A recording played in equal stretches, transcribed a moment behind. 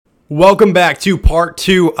Welcome back to part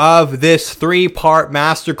 2 of this 3-part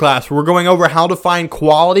masterclass. We're going over how to find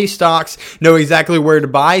quality stocks, know exactly where to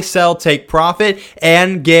buy, sell, take profit,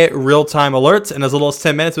 and get real-time alerts in as little as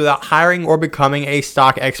 10 minutes without hiring or becoming a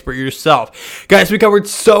stock expert yourself. Guys, we covered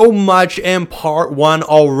so much in part 1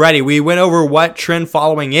 already. We went over what trend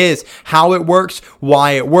following is, how it works,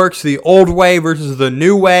 why it works, the old way versus the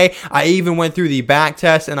new way. I even went through the back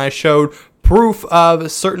test and I showed proof of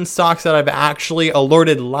certain stocks that I've actually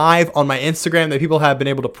alerted live on my Instagram that people have been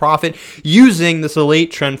able to profit using this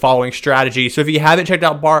elite trend following strategy. So if you haven't checked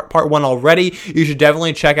out part 1 already, you should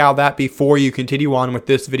definitely check out that before you continue on with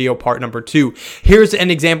this video, part number 2. Here's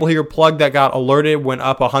an example here, plug that got alerted, went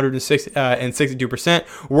up 162%,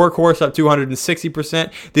 workhorse up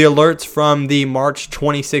 260%, the alerts from the March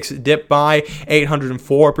 26 dip buy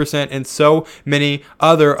 804%, and so many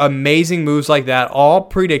other amazing moves like that, all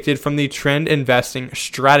predicted from the trend investing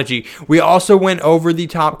strategy. We also went over the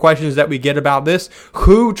top questions that we get about this,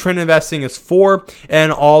 who trend investing is for,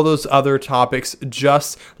 and all those other topics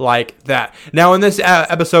just like that. Now in this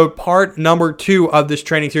episode, part number 2 of this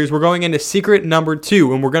training series, we're going into secret number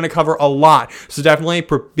 2, and we're going to cover a lot. So definitely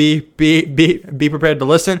be prepared to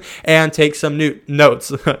listen and take some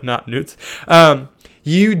notes, not newts.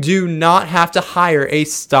 You do not have to hire a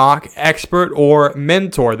stock expert or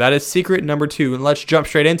mentor. That is secret number 2. And let's jump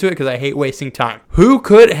straight into it because I hate wasting time. Who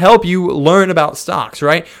could help you learn about stocks,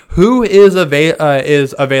 right? Who is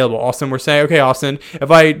available? Austin, we're saying, okay, Austin, if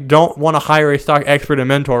I don't want to hire a stock expert and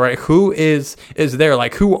mentor, right? Who is there?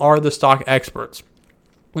 Like, who are the stock experts?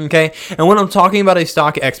 Okay, and when I'm talking about a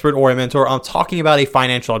stock expert or a mentor, I'm talking about a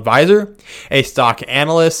financial advisor, a stock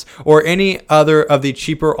analyst, or any other of the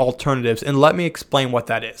cheaper alternatives. And let me explain what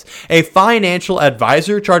that is. A financial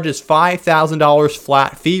advisor charges $5,000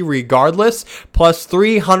 flat fee regardless, plus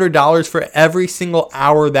 $300 for every single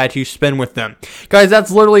hour that you spend with them. Guys,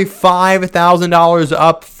 that's literally $5,000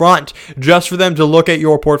 up front just for them to look at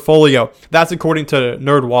your portfolio. That's according to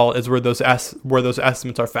NerdWallet is where those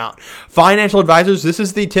estimates are found. Financial advisors, this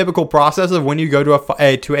is the typical process of when you go to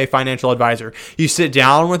a financial advisor. You sit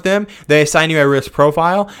down with them, they assign you a risk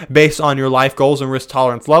profile based on your life goals and risk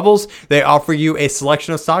tolerance levels. They offer you a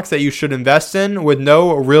selection of stocks that you should invest in with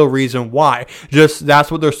no real reason why. Just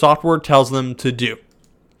that's what their software tells them to do.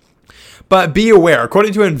 But be aware,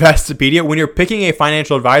 according to Investopedia, when you're picking a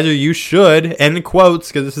financial advisor, you should, in quotes,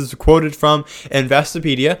 because this is quoted from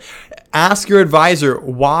Investopedia, ask your advisor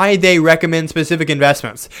why they recommend specific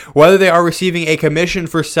investments, whether they are receiving a commission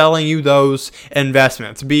for selling you those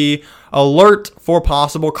investments. Be alert for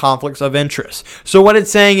possible conflicts of interest. So what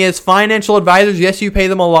it's saying is financial advisors, yes, you pay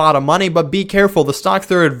them a lot of money, but be careful. The stocks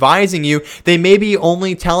they're advising you, they may be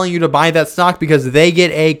only telling you to buy that stock because they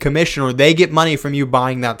get a commission or they get money from you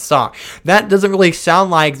buying that stock. That doesn't really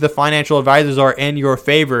sound like the financial advisors are in your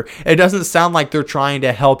favor. It doesn't sound like they're trying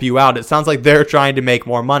to help you out. It sounds like they're trying to make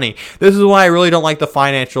more money. This is why I really don't like the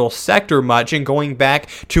financial sector much. And going back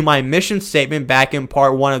to my mission statement back in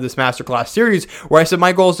part 1 of this masterclass series, where I said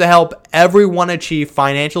my goal is to help everyone achieve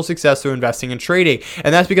financial success through investing and trading.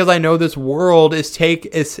 And that's because I know this world is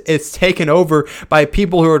taken over by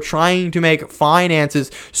people who are trying to make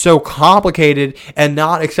finances so complicated and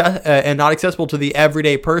not accessible to the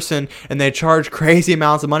everyday person, and they charge crazy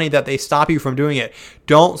amounts of money that they stop you from doing it.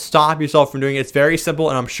 Don't stop yourself from doing it. It's very simple,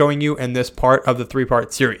 and I'm showing you in this part of the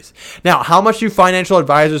 3-part series. Now, how much do financial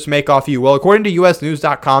advisors make off you? Well, according to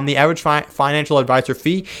usnews.com, the average financial advisor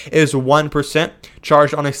fee is 1%.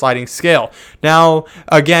 Charged on a sliding scale. Now,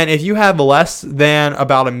 again, if you have less than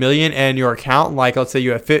about $1 million in your account, like let's say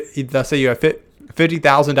you have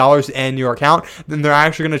 $50,000 in your account, then they're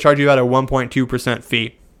actually going to charge you about a 1.2%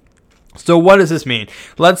 fee. So what does this mean?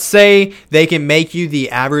 Let's say they can make you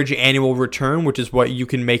the average annual return, which is what you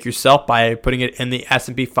can make yourself by putting it in the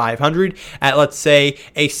S&P 500 at, let's say,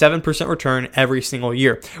 a 7% return every single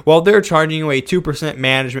year. Well, they're charging you a 2%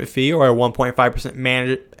 management fee or a 1.5%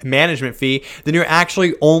 management fee, then you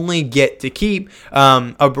actually only get to keep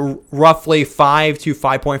roughly 5 to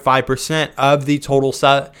 5.5% of the total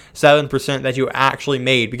 7% that you actually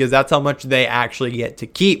made, because that's how much they actually get to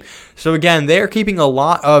keep. So again, they're keeping a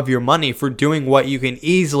lot of your money for doing what you can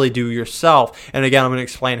easily do yourself. And again, I'm going to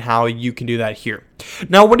explain how you can do that here.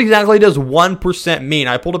 Now, what exactly does 1% mean?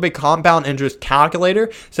 I pulled up a compound interest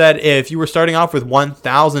calculator, said if you were starting off with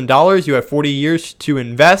 $1,000, you have 40 years to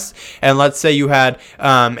invest, and let's say you had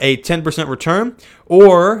a 10% return,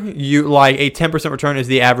 or you like a 10% return is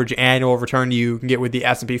the average annual return you can get with the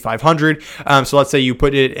S&P 500. So let's say you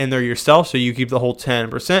put it in there yourself, so you keep the whole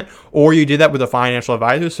 10%, or you did that with a financial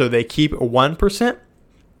advisor, so they keep 1%.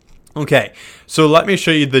 Okay, so let me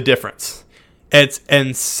show you the difference. It's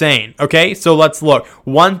insane. Okay, so let's look.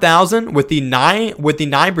 1,000 with the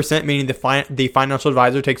 9%, meaning the financial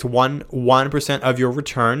advisor takes 1% of your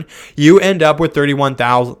return. You end up with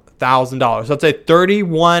 $31,000. Let's say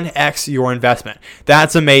 31x your investment.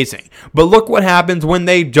 That's amazing. But look what happens when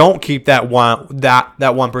they don't keep that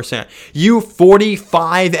 1%. You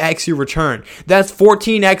 45x your return. That's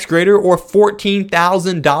 14x greater, or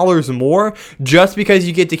 $14,000 more, just because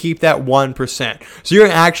you get to keep that 1%. So you're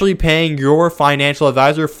actually paying your financial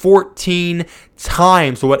advisor 14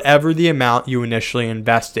 times whatever the amount you initially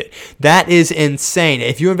invested. That is insane.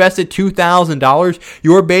 If you invested $2,000,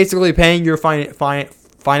 you're basically paying your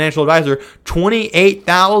financial advisor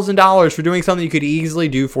 $28,000 for doing something you could easily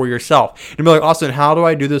do for yourself. And be like, Austin, how do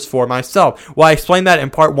I do this for myself? Well, I explained that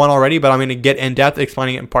in part 1 already, but I'm going to get in depth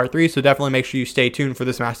explaining it in part 3. So definitely make sure you stay tuned for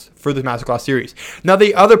this masterclass series. Now,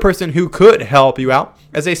 the other person who could help you out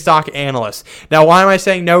is a stock analyst. Now, why am I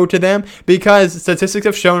saying no to them? Because statistics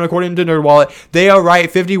have shown, according to NerdWallet, they are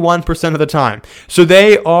right 51% of the time. So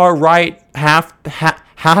they are right half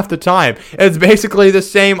the time. It's basically the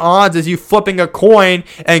same odds as you flipping a coin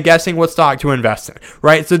and guessing what stock to invest in,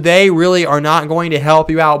 right? So they really are not going to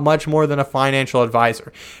help you out much more than a financial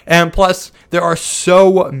advisor. And plus, there are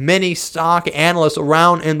so many stock analysts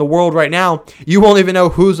around in the world right now, you won't even know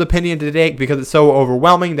whose opinion to take because it's so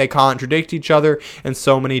overwhelming. They contradict each other and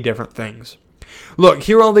so many different things. Look,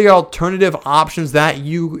 here are the alternative options that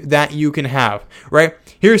you can have, right?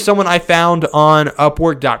 Here's someone I found on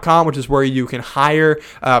Upwork.com, which is where you can hire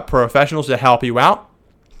professionals to help you out.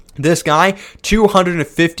 This guy,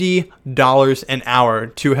 $250 an hour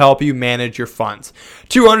to help you manage your funds.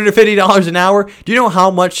 $250 an hour. Do you know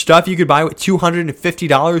how much stuff you could buy with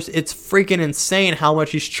 $250? It's freaking insane how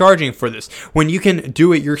much he's charging for this when you can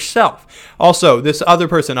do it yourself. Also, this other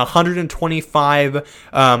person,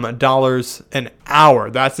 $125 an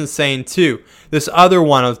hour. That's insane too. This other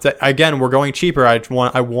one, again, we're going cheaper. I don't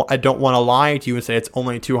want to lie to you and say it's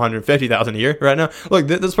only $250,000 a year right now. Look,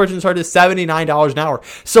 this person charges $79 an hour.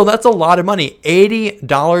 So that's a lot of money.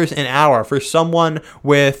 $80 an hour for someone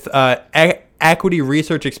with equity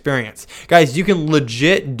research experience. Guys, you can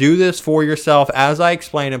legit do this for yourself, as I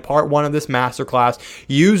explained in part 1 of this masterclass,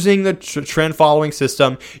 using the trend following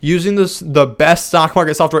system, using the best stock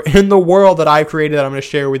market software in the world that I've created that I'm going to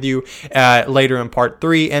share with you later in part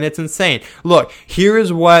 3, and it's insane. Look, here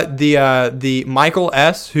is what the Michael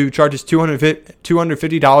S., who charges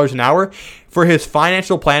 $250 an hour, for his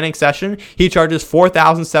financial planning session, he charges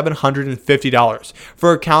 $4,750.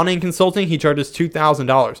 For accounting consulting, he charges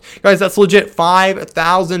 $2,000. Guys, that's legit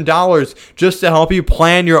 $5,000 just to help you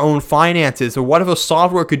plan your own finances. So what if a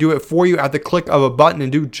software could do it for you at the click of a button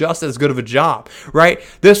and do just as good of a job, right?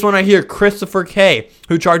 This one right here, Christopher K.,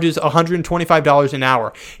 who charges $125 an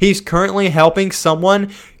hour. He's currently helping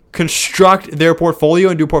someone construct their portfolio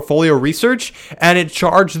and do portfolio research, and it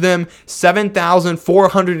charged them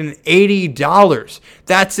 $7,480.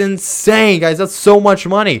 That's insane, guys. That's so much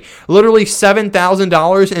money. Literally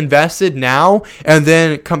 $7,000 invested now and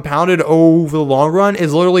then compounded over the long run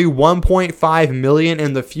is literally $1.5 million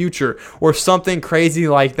in the future, or something crazy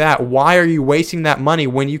like that. Why are you wasting that money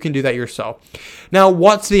when you can do that yourself? Now,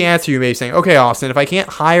 what's the answer? You may be saying, okay, Austin, if I can't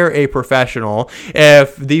hire a professional,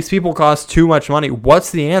 if these people cost too much money,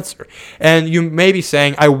 what's the answer? And you may be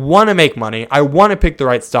saying, I want to make money, I want to pick the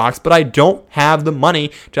right stocks, but I don't have the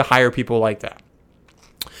money to hire people like that.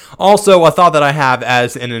 Also, a thought that I have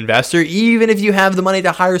as an investor, even if you have the money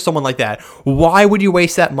to hire someone like that, why would you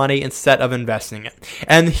waste that money instead of investing it?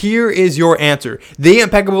 And here is your answer. The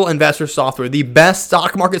Impeccable Investor software, the best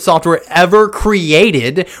stock market software ever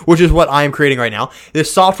created, which is what I'm creating right now.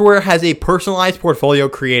 This software has a personalized portfolio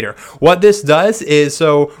creator. What this does is,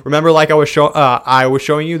 so remember, like I was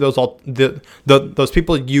showing you those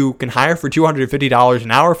people you can hire for $250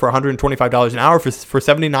 an hour, for $125 an hour, for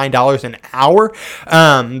 $79 an hour.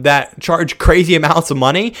 That charge crazy amounts of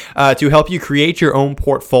money to help you create your own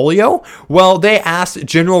portfolio. Well, they ask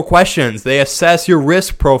general questions. They assess your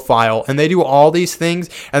risk profile, and they do all these things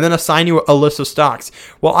and then assign you a list of stocks.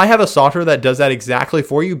 Well, I have a software that does that exactly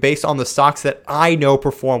for you based on the stocks that I know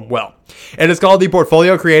perform well. And it's called the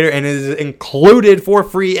Portfolio Creator, and it is included for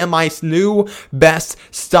free in my new best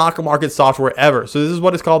stock market software ever. So this is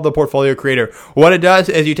what it's called, the Portfolio Creator. What it does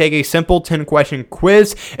is you take a simple 10-question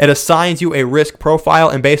quiz. It assigns you a risk profile,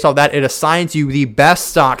 and based off that, it assigns you the best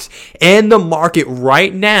stocks in the market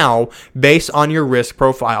right now based on your risk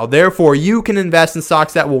profile. Therefore, you can invest in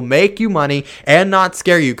stocks that will make you money and not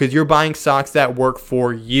scare you, because you're buying stocks that work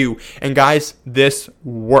for you. And guys, this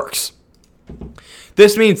works.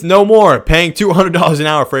 This means no more paying $200 an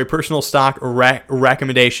hour for a personal stock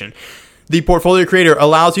recommendation. The Portfolio Creator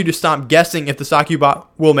allows you to stop guessing if the stock you bought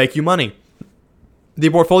will make you money. The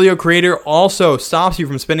Portfolio Creator also stops you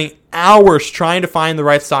from spending hours trying to find the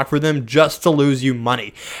right stock for them just to lose you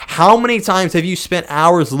money. How many times have you spent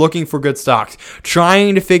hours looking for good stocks,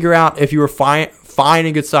 trying to figure out if you were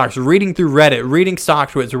finding good stocks, reading through Reddit, reading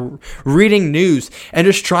StockTwits, reading news, and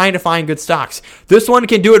just trying to find good stocks? This one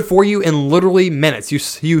can do it for you in literally minutes.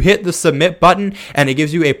 You hit the submit button and it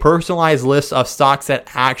gives you a personalized list of stocks that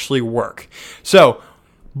actually work.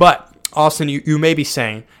 But Austin, you may be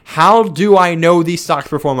saying, how do I know these stocks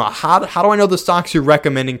perform well? How do I know the stocks you're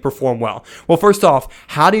recommending perform well? Well, first off,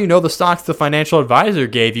 how do you know the stocks the financial advisor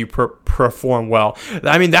gave you perform well?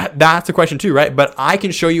 I mean, that's a question too, right? But I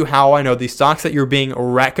can show you how I know these stocks that you're being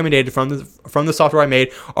recommended from the software I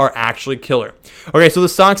made are actually killer. Okay, so the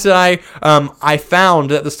stocks that I found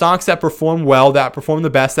that the stocks that perform well, that perform the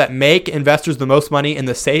best, that make investors the most money in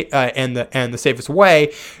the safest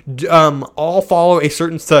way, all follow a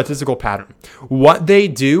certain statistical pattern. What they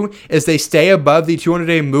do is they stay above the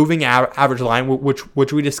 200-day moving average line,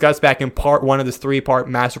 which we discussed back in part 1 of this 3-part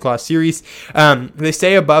masterclass series. They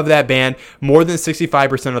stay above that band more than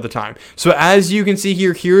 65% of the time. So as you can see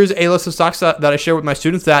here, here's a list of stocks that I share with my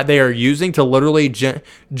students that they are using to literally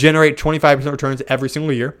generate 25% returns every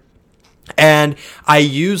single year. And I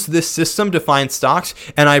use this system to find stocks,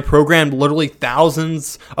 and I programmed literally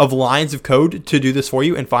thousands of lines of code to do this for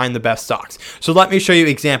you and find the best stocks. So let me show you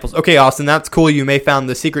examples. Okay, Austin, that's cool. You may have found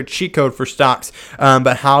the secret cheat code for stocks,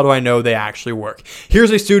 but how do I know they actually work?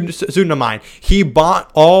 Here's a student of mine. He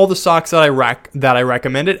bought all the stocks that I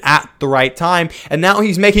recommended at the right time, and now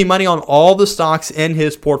he's making money on all the stocks in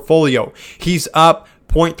his portfolio. He's up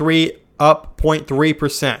 0.3%, up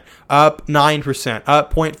 0.3%, up 9%,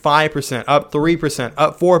 up 0.5%, up 3%,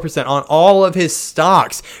 up 4% on all of his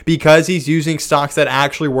stocks because he's using stocks that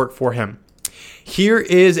actually work for him. Here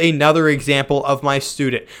is another example of my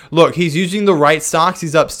student. Look, he's using the right stocks.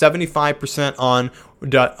 He's up 75% on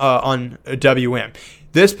WM.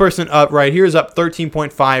 This person up right here is up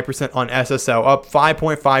 13.5% on SSO, up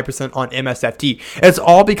 5.5% on MSFT. It's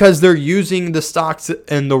all because they're using the stocks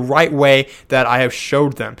in the right way that I have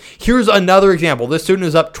showed them. Here's another example. This student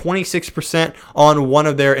is up 26% on one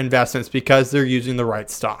of their investments because they're using the right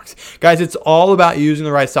stocks. Guys, it's all about using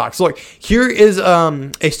the right stocks. Look, here is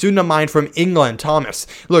a student of mine from England, Thomas.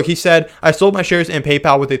 Look, he said, I sold my shares in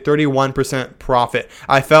PayPal with a 31% profit.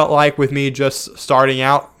 I felt like with me just starting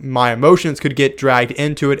out, my emotions could get dragged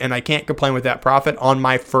into it, and I can't complain with that profit on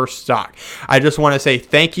my first stock. I just want to say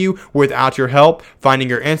thank you. Without your help finding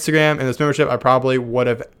your Instagram and this membership, I probably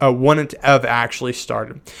wouldn't have actually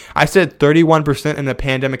started. I said 31% in the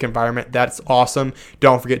pandemic environment. That's awesome.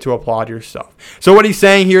 Don't forget to applaud yourself. So what he's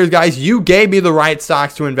saying here is, guys, you gave me the right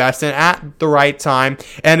stocks to invest in at the right time.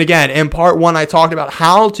 And again, in part 1, I talked about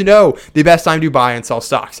how to know the best time to buy and sell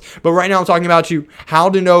stocks. But right now I'm talking about how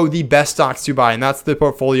to know the best stocks to buy, and that's the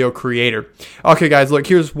Portfolio Creator. Okay, guys, look,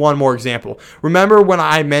 here's one more example. Remember when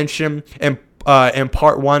I mentioned in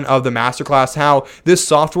part 1 of the masterclass how this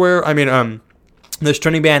software, this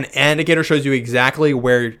trending band indicator shows you exactly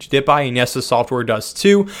where to dip buy, and yes, the software does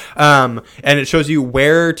too. And it shows you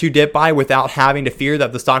where to dip buy without having to fear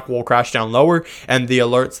that the stock will crash down lower. And the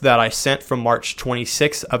alerts that I sent from March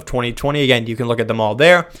 26th of 2020, again, you can look at them all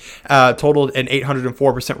there, totaled an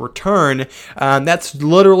 804% return. That's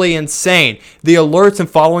literally insane. The alerts and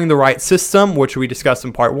following the right system, which we discussed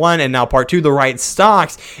in part 1, and now part 2, the right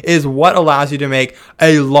stocks, is what allows you to make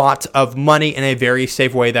a lot of money in a very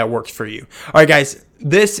safe way that works for you. All right, guys.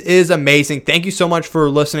 This is amazing. Thank you so much for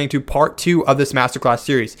listening to part 2 of this masterclass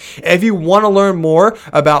series. If you want to learn more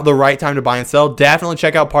about the right time to buy and sell, definitely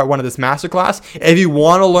check out part 1 of this masterclass. If you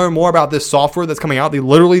want to learn more about this software that's coming out,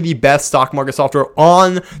 literally the best stock market software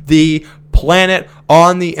on the planet,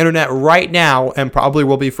 on the internet right now, and probably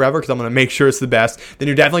will be forever because I'm going to make sure it's the best, then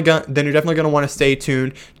you're definitely going to want to stay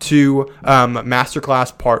tuned to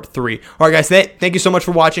masterclass part 3. All right, guys, thank you so much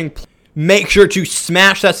for watching. Make sure to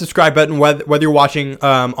smash that subscribe button, whether you're watching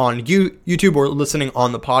on YouTube or listening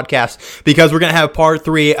on the podcast, because we're going to have part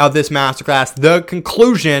 3 of this masterclass, the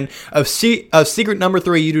conclusion of secret number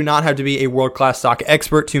 3. You do not have to be a world-class stock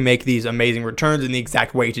expert to make these amazing returns, and the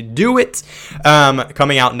exact way to do it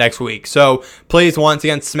coming out next week. So please, once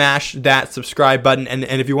again, smash that subscribe button. And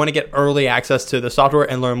if you want to get early access to the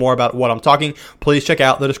software and learn more about what I'm talking, please check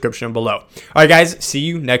out the description below. All right, guys, see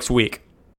you next week.